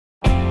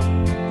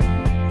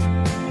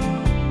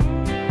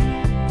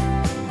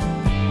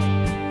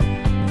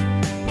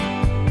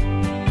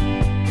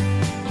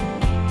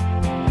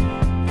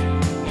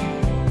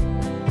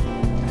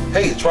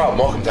Hey, it's Rob.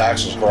 Welcome to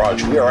Axel's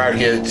Garage. We are out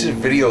here. This is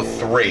video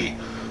 3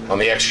 on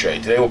the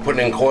XJ. Today we're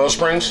putting in coil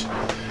springs.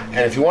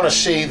 And if you want to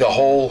see the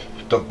whole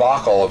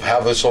debacle of how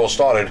this all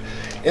started,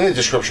 in the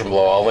description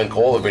below I'll link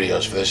all the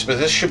videos for this. But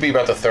this should be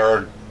about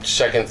the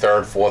second,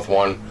 third, fourth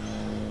one.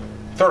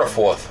 Third or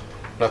fourth,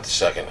 not the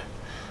second.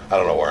 I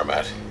don't know where I'm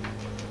at.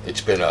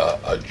 It's been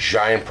a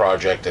giant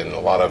project and a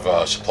lot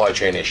of supply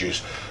chain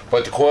issues.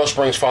 But the coil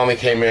springs finally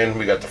came in.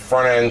 We got the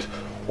front end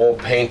all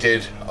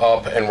painted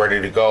up and ready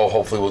to go.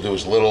 Hopefully we'll do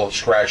as little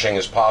scratching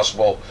as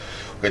possible.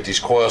 We'll get these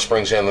coil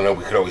springs in, then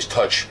we could always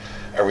touch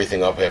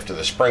everything up after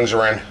the springs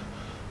are in.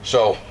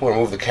 So we're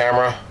gonna move the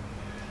camera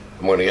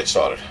and we're gonna get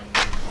started.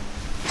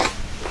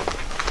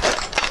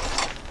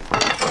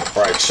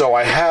 All right, so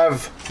I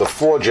have the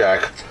floor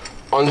jack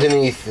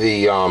underneath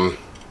the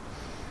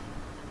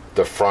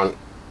front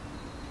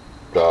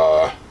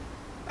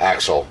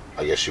axle,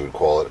 I guess you would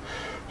call it.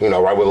 You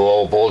know, right where the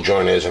little ball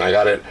joint is, and I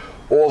got it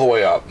all the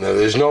way up. Now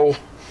there's no,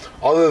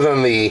 other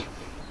than the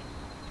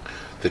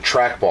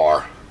track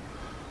bar,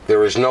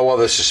 there is no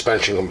other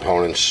suspension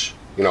components,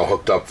 you know,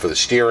 hooked up for the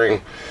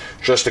steering,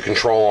 just the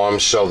control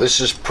arms. So this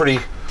is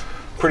pretty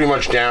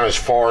much down as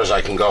far as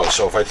I can go.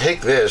 So if I take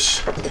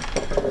this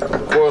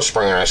coil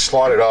spring and I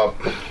slide it up,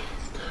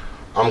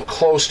 I'm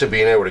close to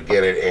being able to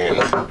get it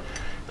in.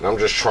 And I'm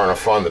just trying to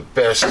find the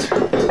best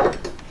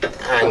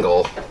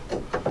angle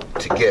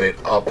to get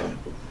it up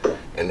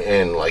and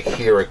in. Like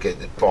here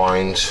it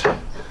binds,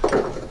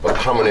 but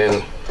coming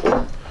in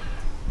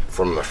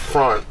from the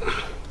front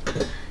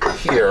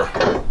here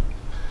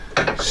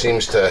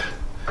seems to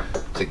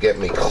get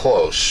me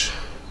close.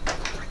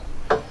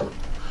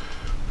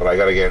 But I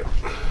gotta get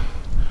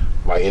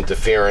my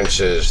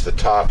interferences, the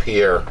top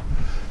here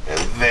and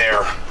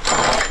there.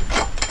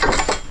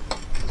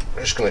 I'm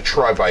just gonna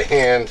try by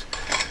hand,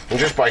 and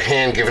just by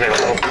hand giving it a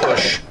little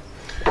push,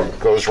 it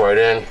goes right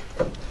in.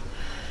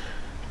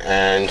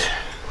 And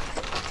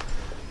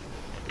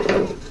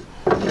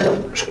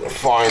I'm just going to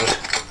find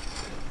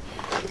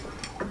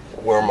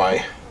where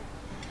my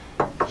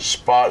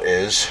spot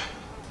is,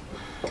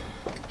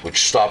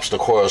 which stops the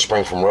coil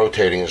spring from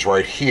rotating, is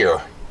right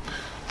here.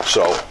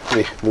 So let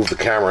me move the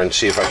camera and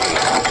see if I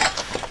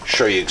can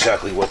show you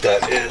exactly what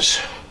that is.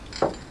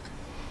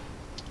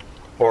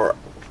 Or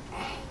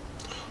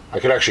I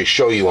could actually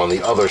show you on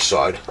the other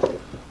side,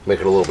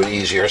 make it a little bit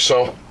easier.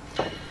 So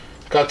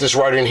got this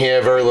right in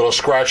here, very little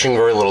scratching,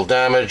 very little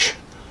damage.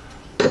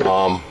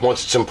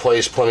 Once it's in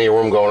place, plenty of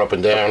room going up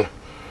and down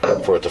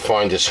for it to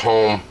find its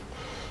home.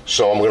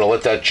 So I'm going to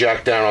let that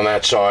jack down on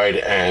that side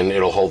and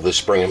it'll hold this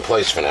spring in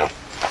place for now.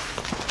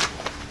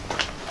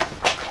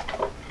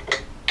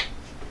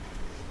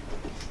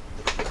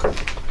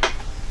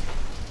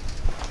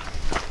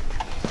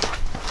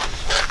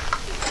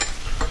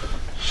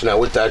 So now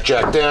with that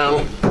jack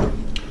down,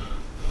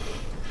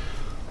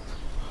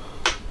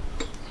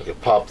 I can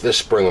pop this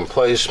spring in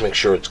place, make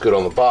sure it's good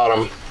on the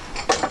bottom.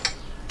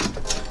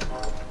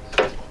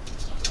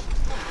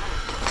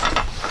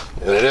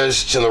 And it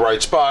is, it's in the right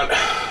spot.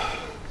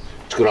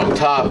 It's good on the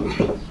top.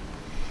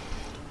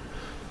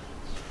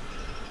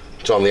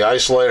 It's on the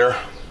isolator.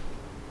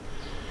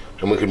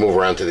 And we can move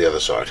around to the other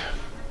side.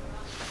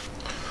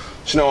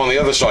 So now on the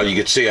other side you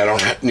can see I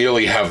don't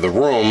nearly have the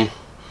room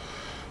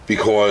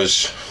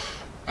because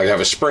I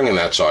have a spring in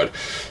that side.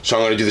 So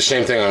I'm going to do the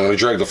same thing. I'm going to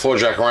drag the floor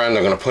jack around.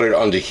 I'm going to put it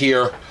under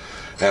here.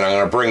 And I'm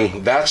going to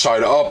bring that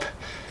side up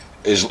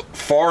as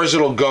far as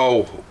it'll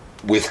go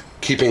with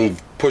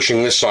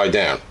pushing this side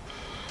down.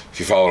 If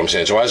you follow what I'm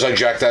saying. So as I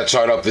jack that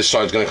side up, this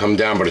side's going to come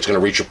down, but it's going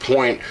to reach a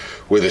point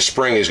where the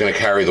spring is going to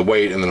carry the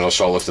weight, and then it'll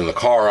start lifting the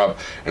car up,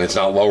 and it's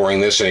not lowering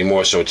this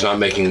anymore, so it's not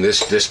making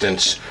this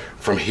distance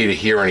from here to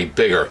here any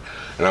bigger.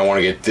 And I want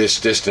to get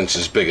this distance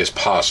as big as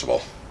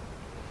possible.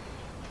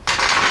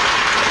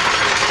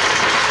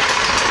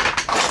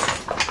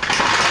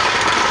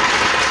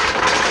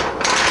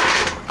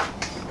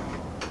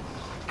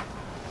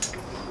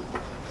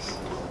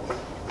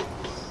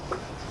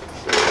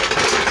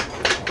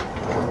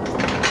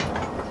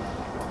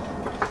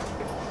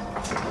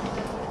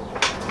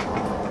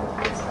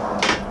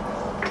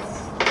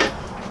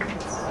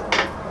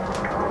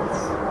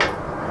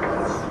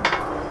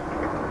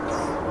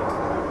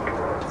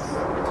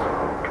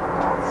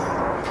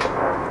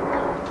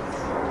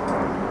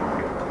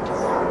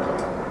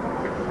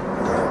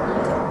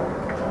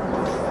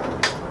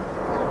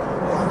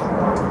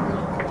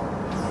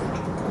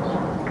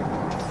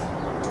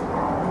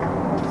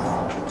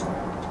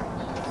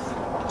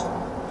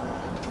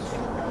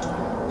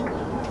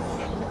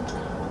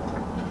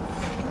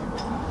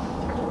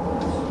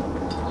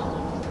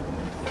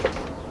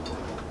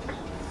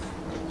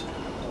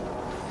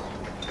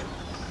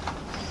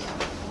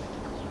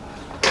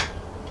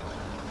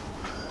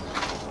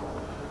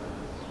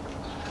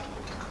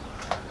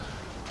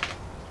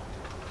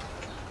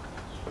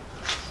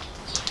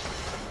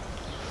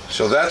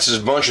 So that's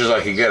as much as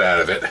I could get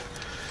out of it.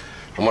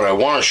 And what I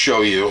want to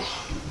show you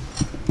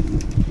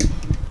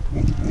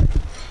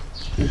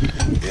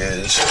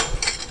is,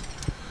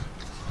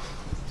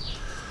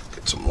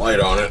 get some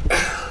light on it.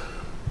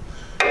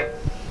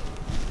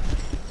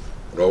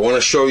 What I want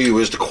to show you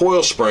is the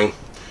coil spring.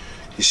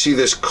 You see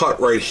this cut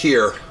right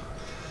here.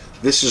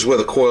 This is where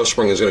the coil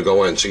spring is going to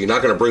go in. So you're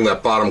not going to bring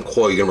that bottom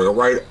coil. You're going to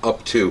bring it right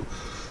up to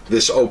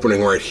this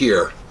opening right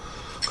here,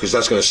 because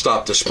that's going to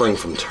stop the spring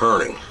from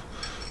turning.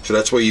 So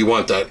that's where you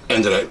want that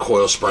end of that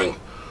coil spring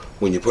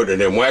when you put it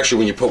in. Well, actually,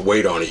 when you put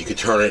weight on it, you can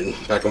turn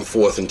it back and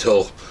forth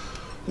until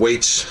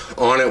weight's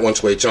on it.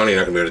 Once weight's on it, you're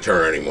not going to be able to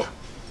turn it anymore.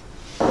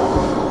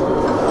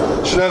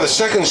 So now the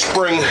second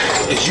spring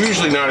is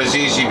usually not as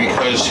easy,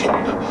 because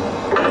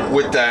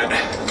with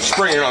that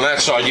spring on that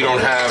side, you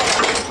don't have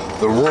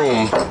the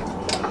room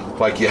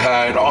like you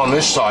had on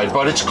this side,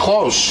 but it's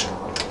close.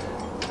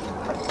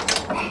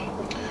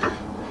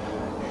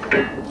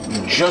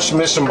 You just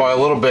miss them by a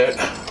little bit.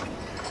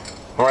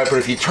 All right, but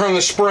if you turn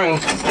the spring,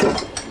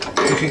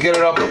 you can get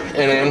it up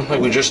and in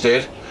like we just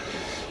did.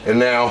 And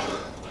now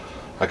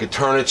I could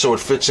turn it so it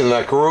fits in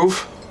that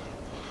groove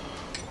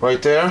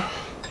right there.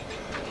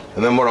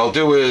 And then what I'll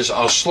do is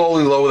I'll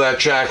slowly lower that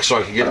jack so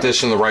I can get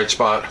this in the right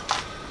spot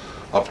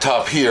up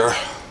top here.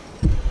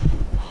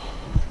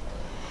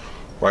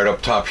 Right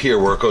up top here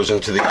where it goes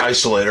into the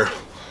isolator.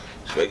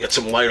 So I get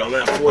some light on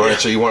that for you. All right,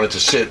 so you want it to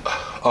sit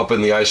up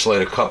in the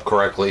isolator cup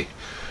correctly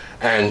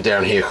and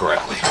down here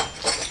correctly.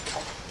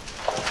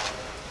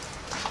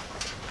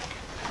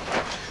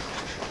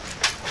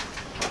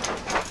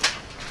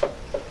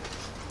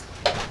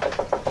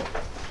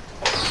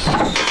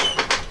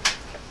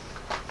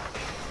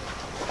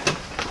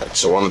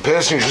 So on the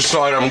passenger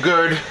side, I'm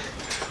good.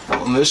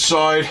 On this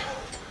side,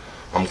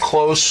 I'm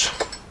close.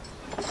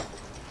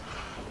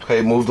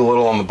 Okay, moved a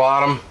little on the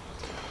bottom.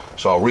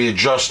 So I'll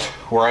readjust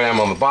where I am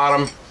on the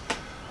bottom.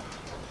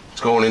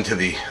 It's going into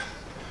the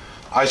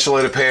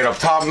isolator pad up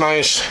top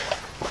nice,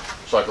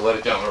 so I can let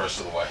it down the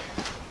rest of the way.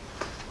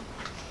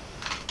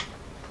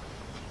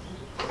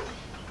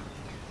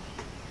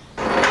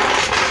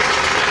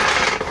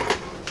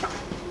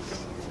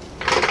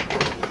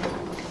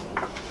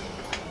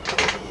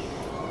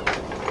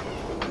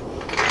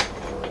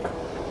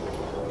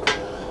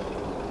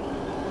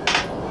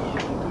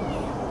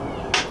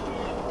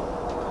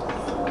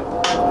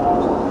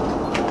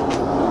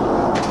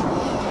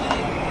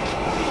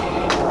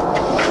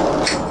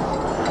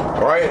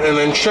 And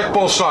then check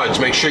both sides.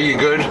 Make sure you're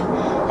good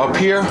up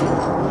here.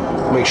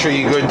 Make sure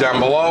you're good down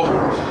below.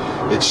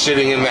 It's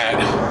sitting in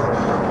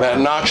that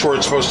notch where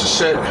it's supposed to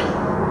sit.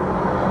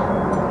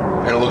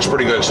 And it looks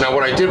pretty good. So now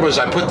what I did was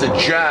I put the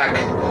jack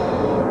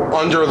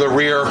under the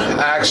rear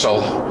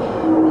axle,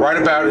 right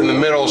about in the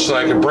middle, so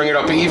that I could bring it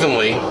up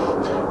evenly,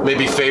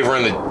 maybe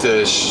favoring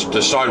the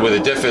side where the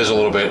diff is a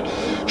little bit,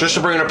 just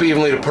to bring it up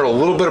evenly, to put a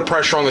little bit of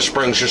pressure on the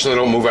springs just so they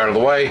don't move out of the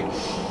way.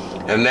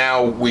 And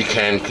now we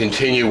can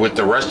continue with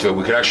the rest of it.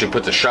 We could actually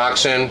put the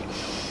shocks in,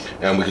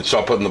 and we could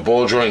start putting the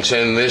ball joints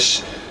in.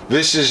 This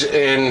is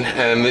in,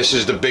 and this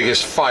is the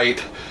biggest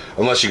fight,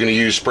 unless you're going to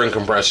use spring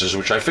compressors,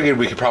 which I figured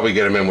we could probably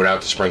get them in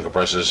without the spring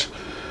compressors.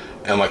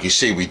 And like you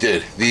see, we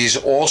did. These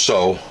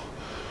also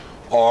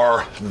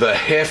are the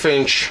 1/2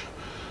 inch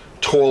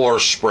taller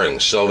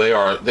springs. So they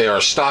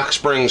are stock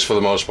springs for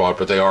the most part,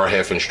 but they are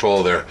 1/2 inch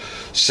tall. They're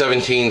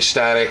 17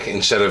 static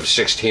instead of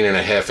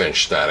 16.5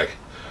 inch static.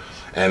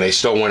 And they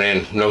still went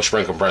in, no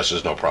spring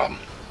compressors, no problem.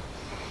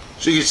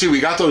 So you can see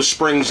we got those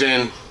springs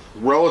in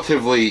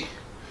relatively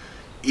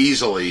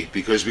easily,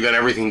 because we got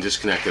everything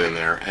disconnected in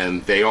there,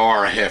 and they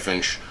are a 1/2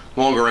 inch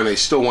longer, and they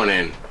still went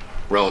in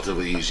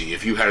relatively easy.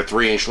 If you had a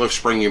 3-inch lift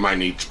spring, you might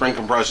need spring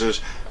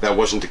compressors. That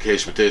wasn't the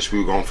case with this. We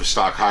were going for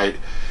stock height.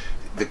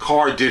 The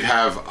car did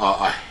have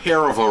a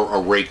hair of a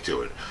rake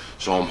to it,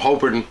 so I'm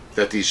hoping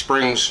that these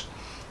springs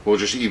will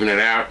just even it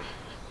out.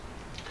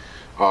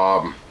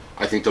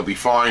 I think they'll be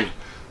fine.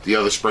 The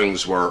other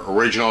springs were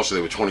original, so they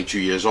were 22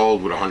 years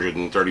old with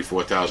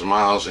 134,000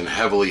 miles and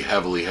heavily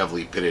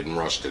pitted and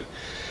rusted,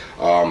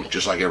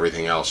 just like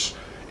everything else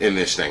in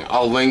this thing.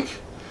 I'll link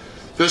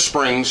the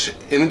springs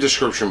in the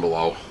description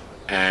below,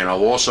 and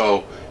I'll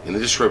also, in the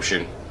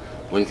description,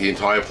 link the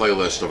entire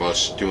playlist of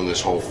us doing this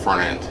whole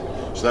front end.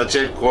 So that's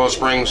it, coil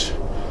springs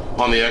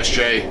on the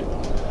XJ.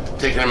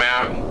 Taking them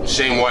out,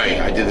 same way.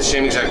 I did the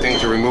same exact thing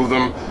to remove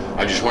them.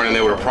 I just went in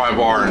there with a pry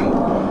bar and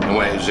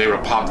was able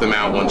to pop them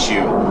out once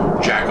you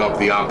jack up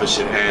the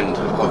opposite end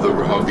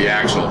of the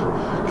axle.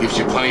 Gives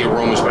you plenty of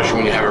room, especially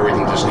when you have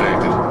everything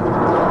disconnected.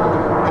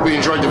 Hope you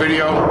enjoyed the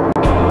video.